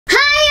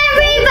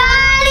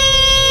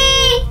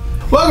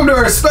Welcome to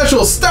our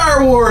special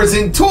Star Wars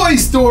and Toy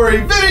Story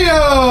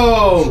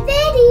video!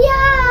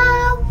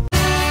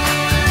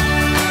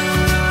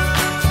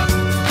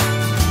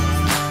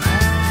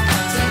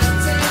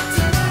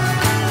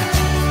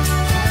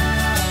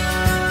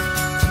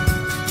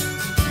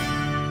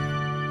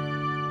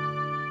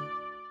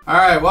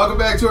 Alright, welcome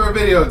back to our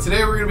video.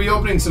 Today we're going to be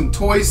opening some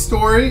Toy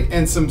Story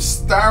and some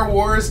Star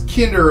Wars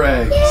Kinder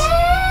Eggs.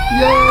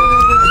 Yay!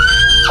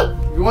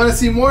 If you want to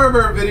see more of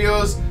our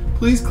videos,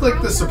 please click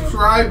the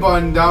subscribe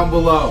button down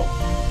below.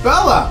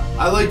 Bella,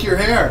 I like your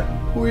hair.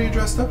 Who are you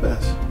dressed up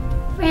as?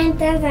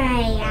 Princess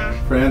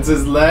Leia.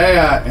 Princess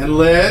Leia. And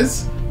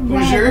Liz,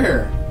 who's your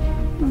hair?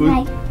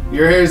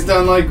 Your hair's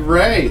done like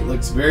Ray.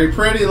 Looks very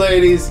pretty,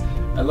 ladies.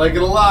 I like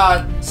it a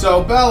lot.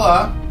 So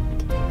Bella,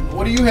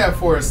 what do you have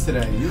for us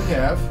today? You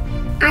have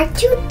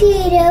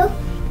R2-D2.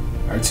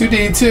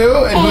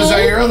 R2-D2, and who's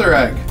on your other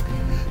egg?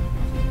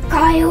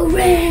 Kylo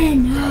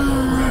Ren.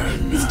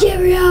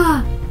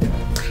 Mysteria.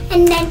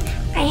 And then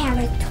I have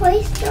a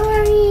Toy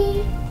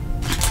Story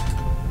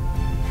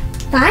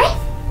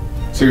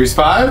 5. Series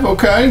 5,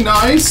 okay,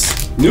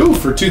 nice. New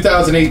for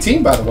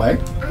 2018, by the way.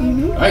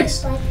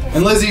 Nice.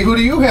 And Lizzie, who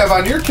do you have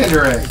on your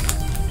Kinder Egg?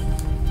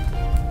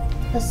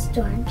 A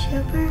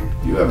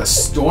Stormtrooper. You have a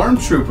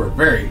Stormtrooper.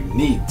 Very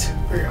neat.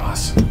 Very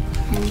awesome.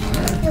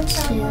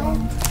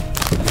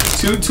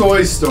 Two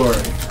Toy Story.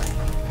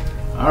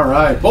 All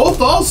right.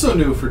 Both also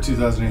new for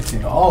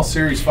 2018. All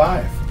Series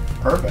 5.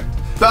 Perfect.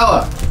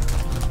 Bella,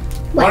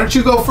 why don't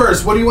you go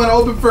first? What do you want to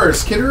open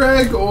first? Kinder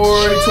Egg or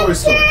Toy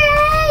Story?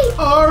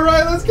 All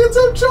right. Let's get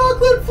some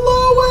chocolate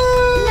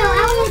flowing. No,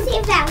 I want to see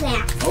if that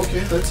lasts.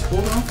 Okay. Let's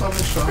hold off on the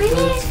I'm chocolate.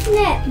 going to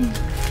snip.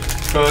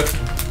 Good.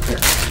 Here.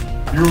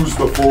 Use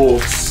the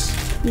force.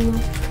 Ooh.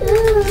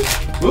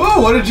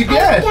 Ooh, what did you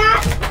get? I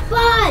got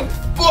Buzz.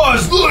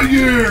 Buzz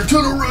Lightyear to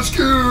the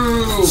rescue!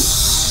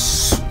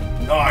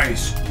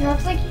 Nice. It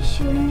looks like he's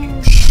shooting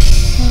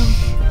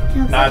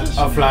it. Not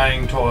a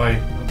flying toy.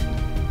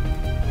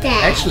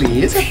 Dad. Actually,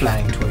 he is a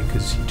flying toy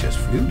because he just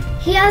flew.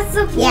 He has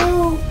the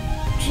blue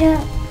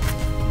jet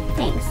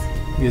things.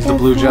 He has the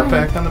blue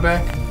jetpack on the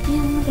back?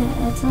 Yeah, look at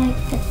it. It's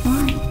like the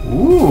flying.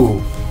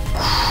 Ooh.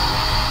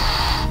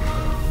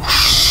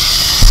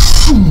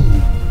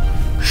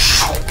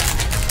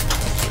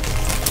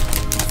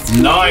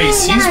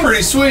 Nice. He's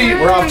pretty sweet.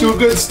 We're off to a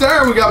good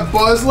start. We got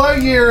Buzz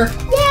Lightyear.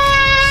 Yay!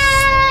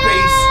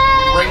 Space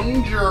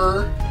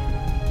Ranger.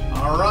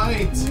 All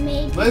right.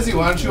 Lizzie,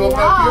 why don't you open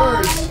up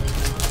yours?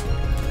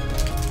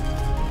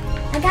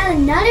 I got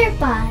another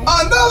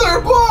Buzz.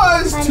 Another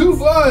Buzz! But Two he's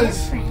Buzz.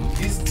 different.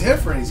 He's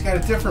different. He's got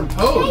a different Can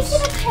I pose. see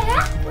the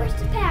pack? Where's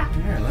the pack?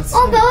 Here, let's see.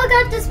 Oh, Bella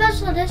got the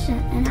special edition,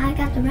 and I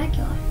got the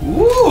regular.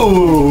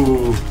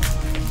 Ooh.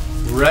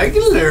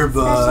 Regular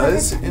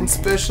Buzz and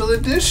special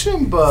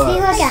edition Buzz. See,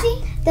 look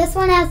at this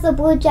one has the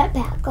blue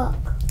jetpack. Look.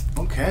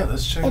 Okay,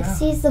 let's check it It out.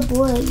 sees the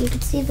blue. You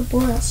can see the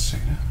blue. Let's check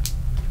it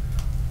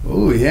out.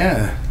 Ooh,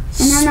 yeah.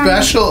 And then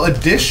Special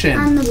edition.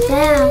 On the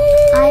back,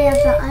 I have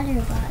the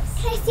other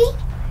Buzz. Can I see?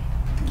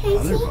 Can I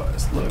Other see?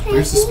 Buzz. Look, Can I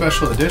here's the see?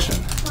 special edition.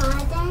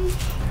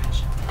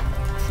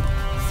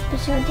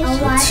 Special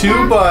edition.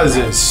 Two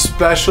Buzzes.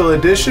 Special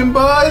edition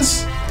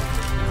Buzz.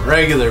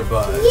 Regular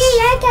Buzz. Yeah,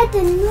 I got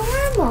the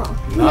normal.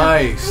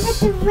 Nice. I got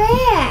the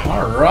red.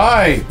 All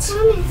right.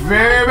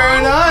 Very,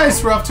 very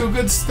nice. We're off to a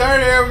good start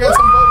here. We got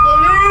some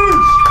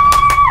balloons.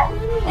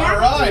 All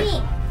right.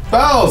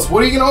 Bells,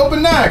 what are you going to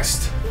open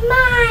next?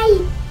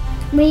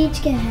 We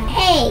each get an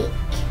egg.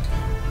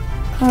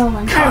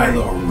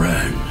 Kylo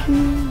Ren.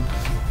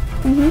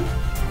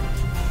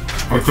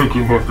 I think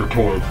you have the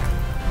toy.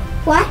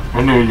 What?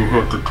 I know you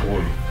have the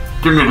toy.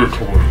 Give me the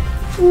toy.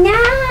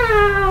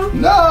 No.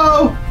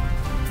 No.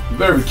 You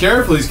better be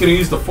careful. He's going to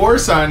use the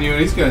force on you and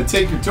he's going to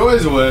take your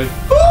toys away.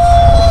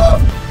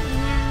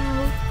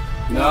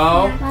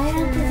 No. Why have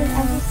to do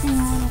everything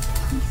all at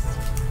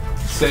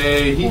once?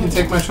 Say, he can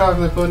take my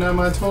chocolate, but not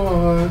my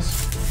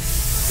toys.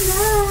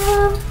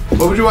 No.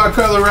 What would you want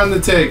Kylo Ren to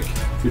take?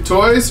 Your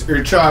toys or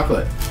your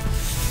chocolate?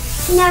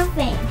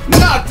 Nothing.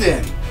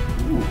 Nothing.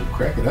 Ooh,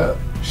 crack it up.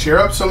 Share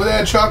up some of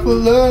that chocolate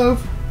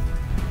love.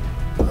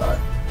 I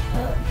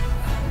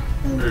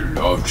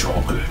love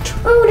chocolate.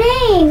 Oh,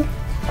 dang.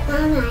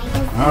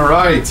 All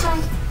right.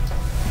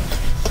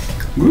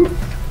 Whoop.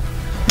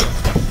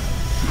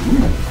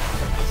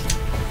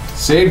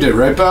 Saved it,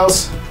 right,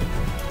 Bells?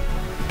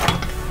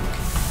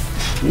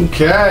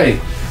 Okay.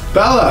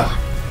 Bella,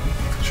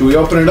 should we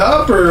open it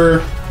up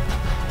or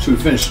should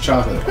we finish the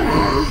chocolate?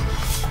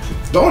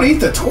 Don't eat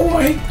the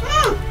toy.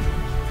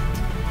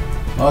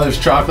 Oh, there's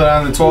chocolate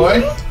on the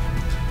toy.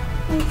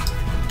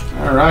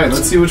 All right,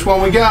 let's see which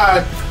one we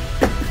got.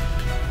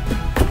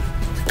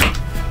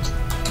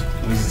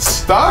 Is it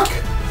stuck?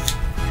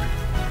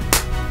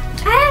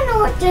 I don't know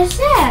what this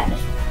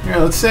is. Here,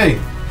 let's see.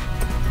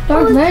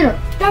 Darth Vader.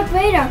 Darth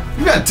Vader.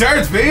 You got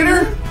Darth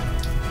Vader?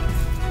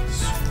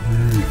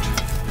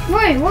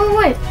 Sweet.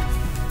 Wait.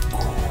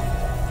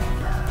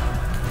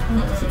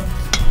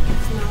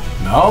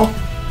 No?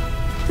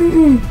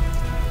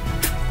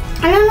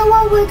 I don't know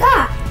what we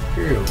got.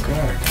 Imperial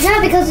Guard. Yeah,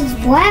 because it's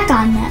black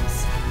on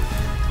this.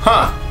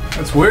 Huh,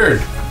 that's weird.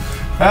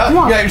 Well,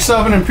 you got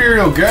yourself an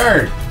Imperial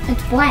Guard.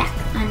 It's black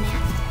on that.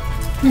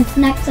 It's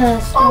next to the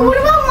store. Oh, what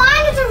about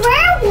mine? It's a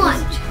rare one.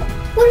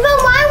 What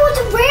about mine was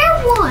a rare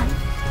one?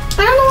 I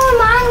don't know if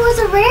mine was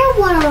a rare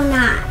one or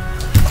not.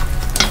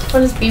 What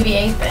does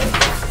BB-8 think?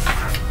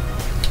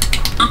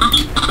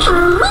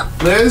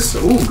 Liz,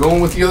 ooh,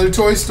 going with the other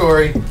Toy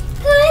Story. Toy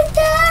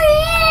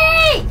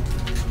Story!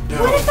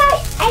 No. What about,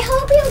 I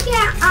hope you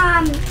get,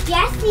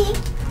 Jessie.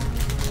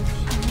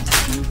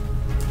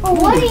 Oh,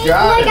 Woody. we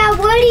got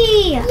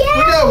Woody. Yeah. We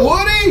got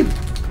Woody.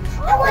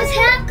 Oh, his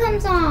hat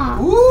comes off.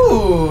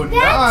 Ooh,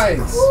 That's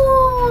nice.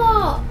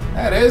 cool.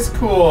 That is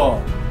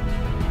cool.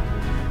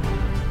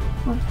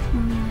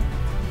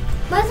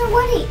 Buzz and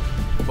Woody.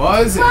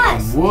 Buzz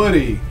Buzz. and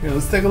Woody. Here,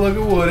 let's take a look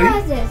at Woody.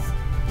 What is this?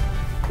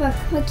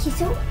 Look, he's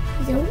so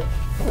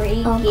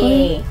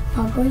Freaky.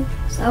 ugly.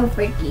 So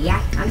freaky.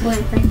 Yeah, I'm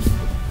going freaky.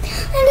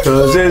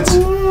 Cause it's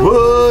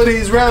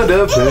Woody's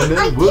Roundup and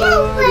then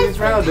Woody's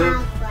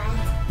Roundup.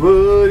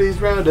 Woody's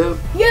Roundup.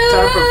 Yeah.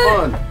 Time for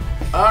fun.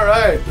 All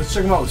right, let's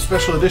check them out with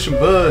Special Edition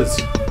Buzz.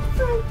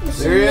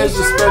 There he is,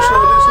 the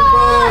Special Edition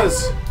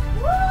Buzz.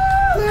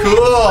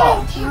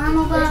 Cool.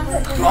 Normal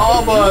Buzz.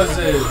 All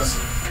Buzzes.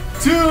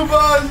 2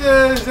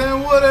 Buzzes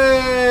and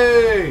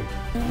Woody.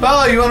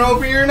 Bella, you want to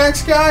open your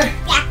next guy?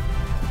 Yeah.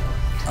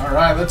 All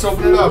right, let's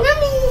open it up.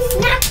 Mommy,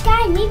 next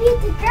guy. Maybe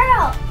it's a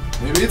girl.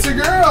 Maybe it's a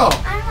girl.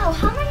 I don't know.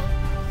 How many?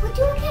 What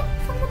do you get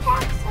from the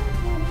packs?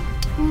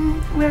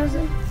 Where is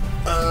it?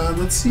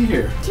 Let's see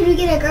here. Can we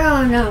get a girl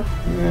or no?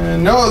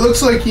 No, it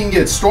looks like you can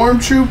get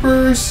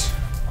Stormtroopers.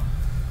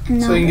 No.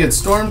 So you can get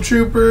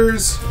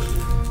Stormtroopers,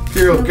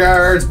 Imperial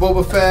Guards,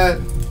 Boba Fett,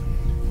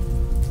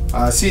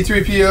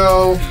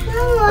 C-3PO,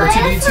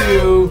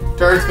 R2-D2,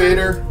 Darth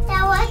Vader.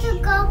 That was a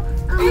go.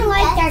 I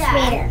like Darth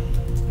Vader.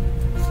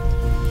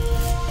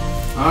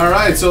 All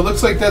right, so it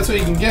looks like that's what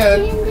you can get.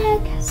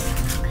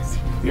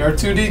 The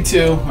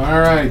R2-D2. All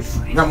right,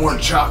 got more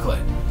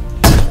chocolate.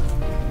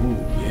 Ooh,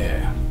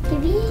 yeah.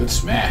 Give me. Good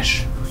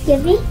smash.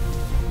 Give me.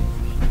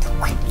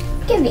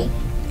 Give me.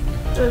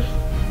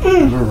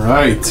 All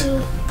right.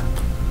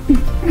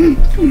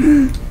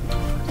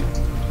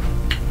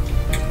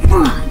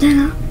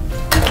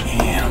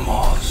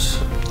 Animals.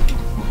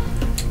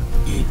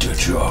 Eat the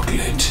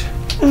chocolate.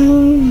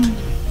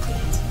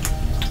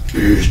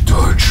 Eat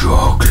the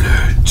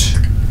chocolate.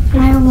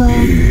 I will.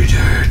 Eat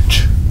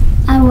it.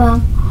 I will.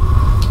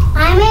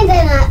 I'm in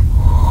it.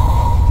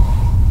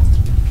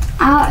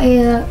 I'll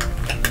eat it.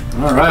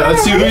 All right,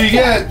 let's see who you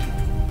get.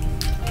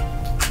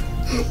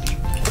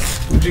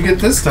 What'd you get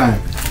this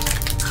time?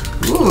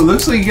 Ooh,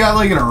 looks like you got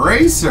like an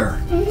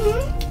eraser.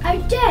 I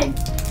did.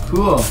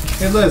 Cool.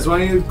 Hey Liz, why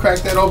don't you crack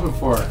that open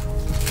for her?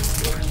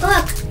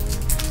 Look.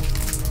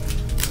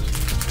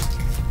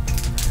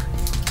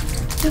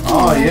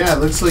 Oh yeah,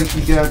 looks like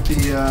you got the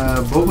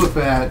Boba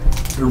Fett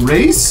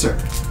eraser.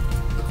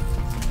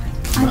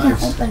 I can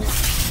Nice. open it.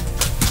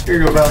 Here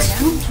you go, Belle.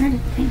 I'm trying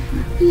to think.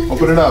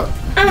 Open it up.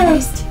 I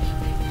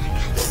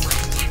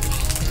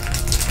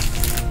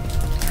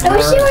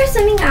wish there was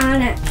something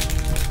on it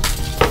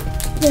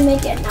to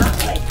make it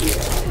not like you.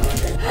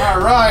 All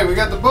right, we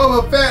got the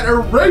Boba Fett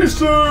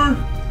eraser.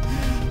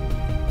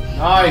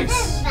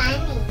 Nice.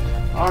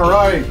 All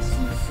right.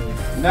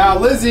 Now,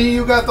 Lizzie,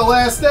 you got the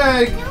last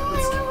egg.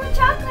 More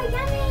chocolate,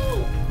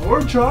 yummy.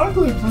 More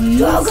chocolate, please.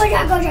 Chocolate.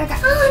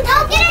 Oh,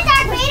 don't get it,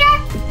 Darth Vader.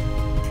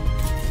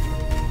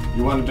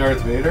 You want a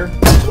Darth Vader?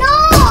 No, I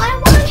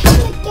don't want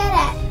him to get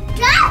it.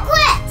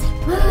 Chocolate.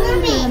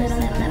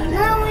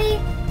 Mommy.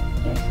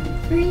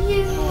 For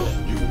you.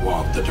 You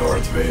want the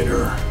Darth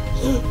Vader?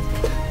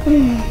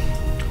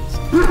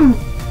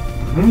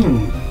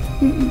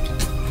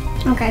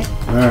 Okay.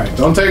 All right,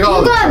 don't take all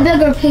You the got a chocolate.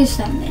 bigger piece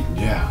than me.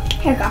 Yeah.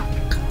 Here you go.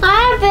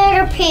 I have a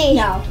bigger piece.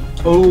 No.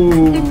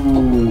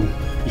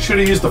 Oh, you should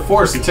have used the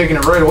Force and taken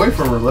it right away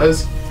from her,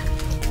 Liz.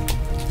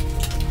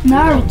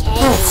 No.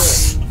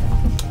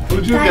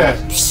 What'd you get?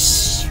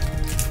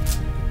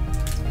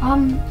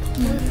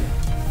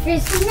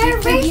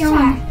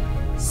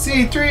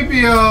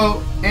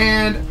 C-3PO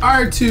and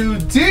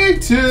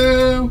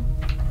R2-D2.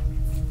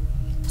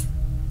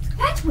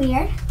 That's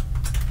weird.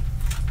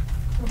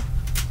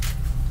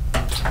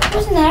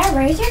 Wasn't that a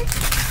razor?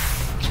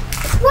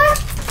 What?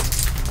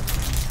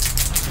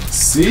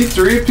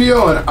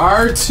 C-3PO and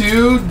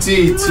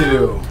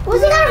R2-D2.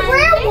 Was it a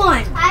rare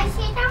one? I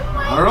see that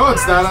one. I don't know,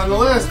 it's not on the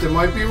list. It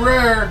might be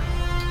rare.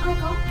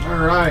 All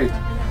right.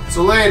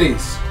 So,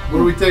 ladies, what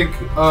do we think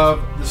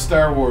of the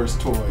Star Wars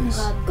toys?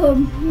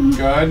 Good.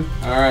 Good?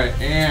 All right.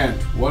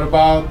 And what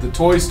about the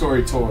Toy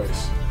Story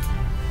toys?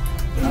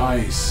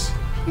 Nice.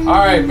 All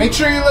right. Make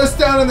sure you list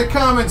down in the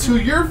comments who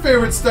your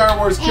favorite Star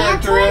Wars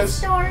character is.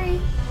 Story.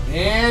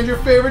 And your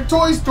favorite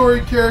Toy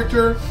Story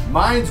character.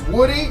 Mine's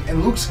Woody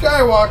and Luke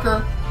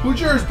Skywalker.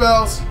 Who's yours,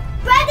 Bells?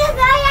 Brother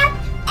Zaya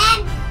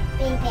and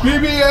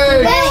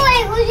BB-8.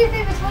 Wait, who's your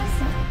favorite Toy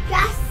Story?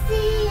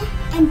 Jessie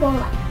and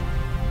Bullseye.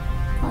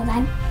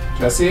 Bullseye.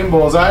 Jessie and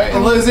Bullseye.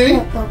 And Lizzie?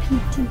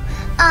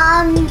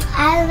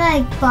 I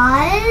like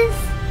Buzz,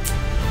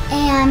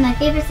 and my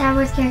favorite Star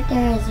Wars character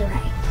is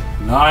Rey.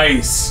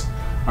 Nice.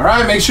 All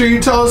right, make sure you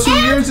tell us who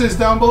yours is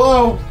down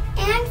below.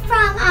 And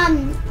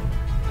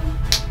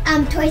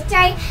from Toy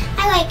Story,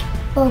 I like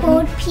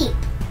Bo Peep.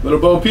 Little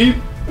Bo Peep?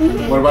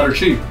 What about her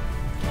sheep?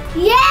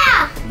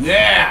 Yeah!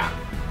 Yeah!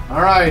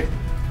 All right.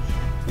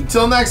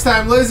 Until next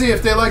time, Lizzie,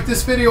 if they like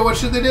this video, what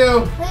should they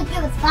do? Please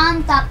give us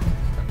thumbs up.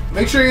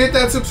 Make sure you hit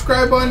that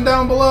subscribe button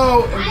down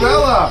below. And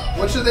Bella,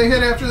 what should they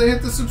hit after they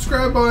hit the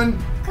subscribe button?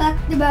 Click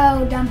the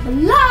bell down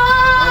below.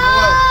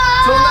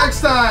 Until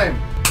next time,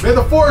 may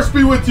the force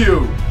be with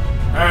you.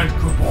 And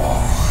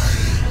goodbye.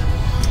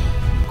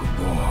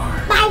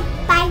 Goodbye. Bye,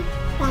 bye,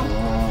 bye.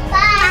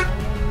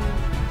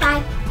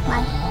 Bye.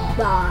 Bye,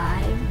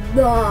 bye.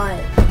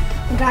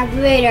 Bye. Talk to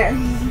you later.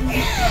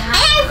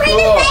 And bring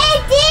Cool. the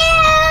too.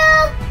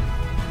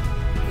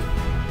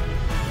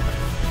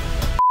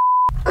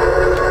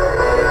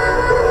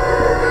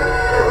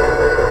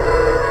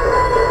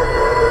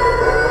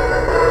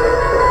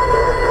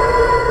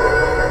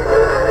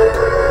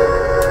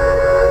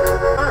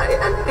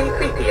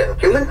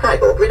 Human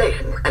cyborg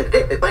relations, and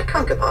this is my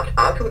counterpart,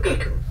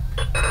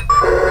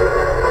 R2-D2.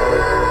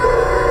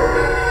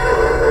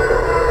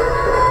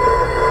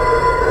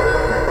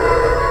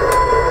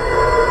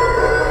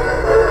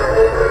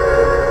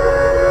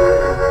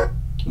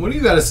 What do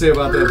you got to say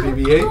about that,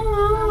 BB-8?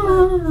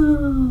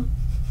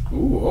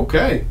 Ooh,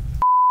 okay.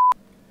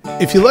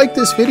 If you like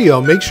this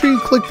video, make sure you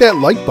click that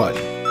like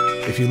button.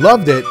 If you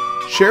loved it,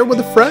 share it with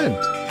a friend.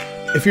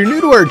 If you're new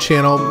to our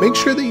channel, make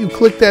sure that you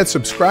click that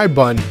subscribe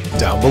button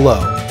down below.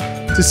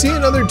 To see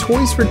another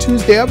Toys for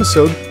Tuesday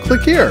episode,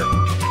 click here.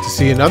 To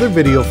see another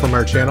video from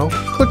our channel,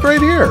 click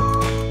right here.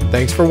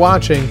 Thanks for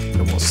watching,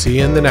 and we'll see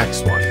you in the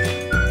next one.